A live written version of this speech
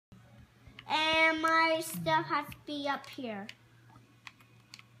and my stuff has to be up here.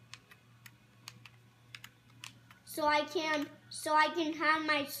 So I can have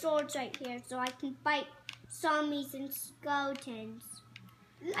my swords right here, so I can fight zombies and skeletons.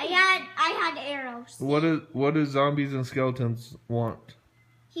 I had arrows. What do zombies and skeletons want?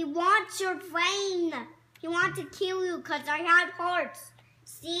 He wants your brain. He wants to kill you because I had hearts.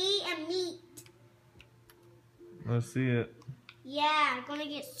 See, and meat. Let's see it. Yeah, I'm gonna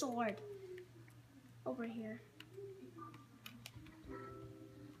get sword. Over here.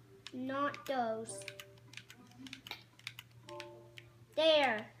 Not those.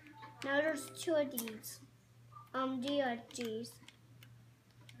 There. Now there's 2 of these. These.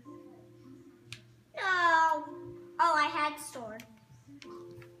 No. Oh, I had sword.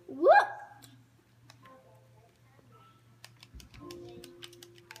 Whoop.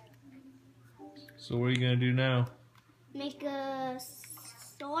 So what are you gonna do now? Make a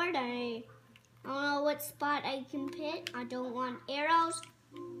sword. I don't know what spot I can pick. I don't want arrows.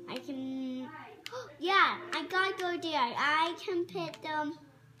 I can. Yeah, I got a good idea. I can put them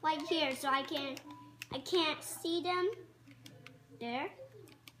right here, so I can't see them. There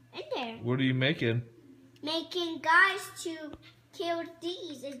and there. What are you making? Making guys to kill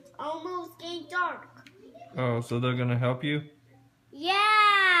these. It's almost getting dark. Oh, so they're gonna help you?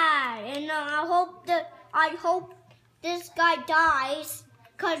 Yeah, and I hope this guy dies,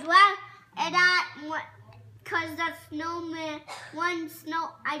 cause the snowman,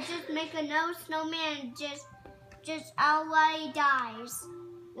 I just make a no snowman, just outright dies.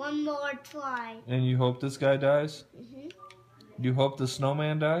 One more try. And you hope this guy dies? Mhm. You hope the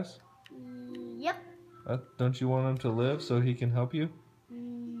snowman dies? Yep. Don't you want him to live so he can help you?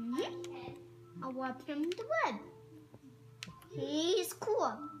 I want him to live. He's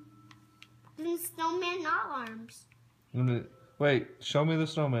cool. The snowman arms. Wait, show me the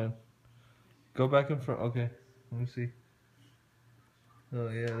snowman. Go back in front. Okay, let me see. Oh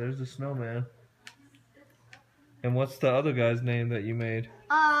yeah, there's the snowman. And what's the other guy's name that you made?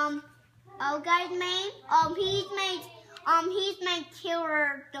 Guy's name? He's made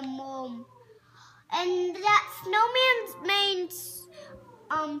Killer the Mole. And that snowman's name's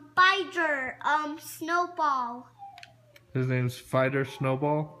Fighter Snowball. His name's Fighter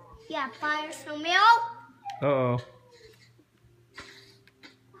Snowball? Yeah, Fighter Snowball. Uh-oh.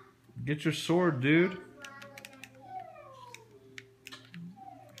 Get your sword, dude.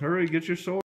 Hurry, get your sword.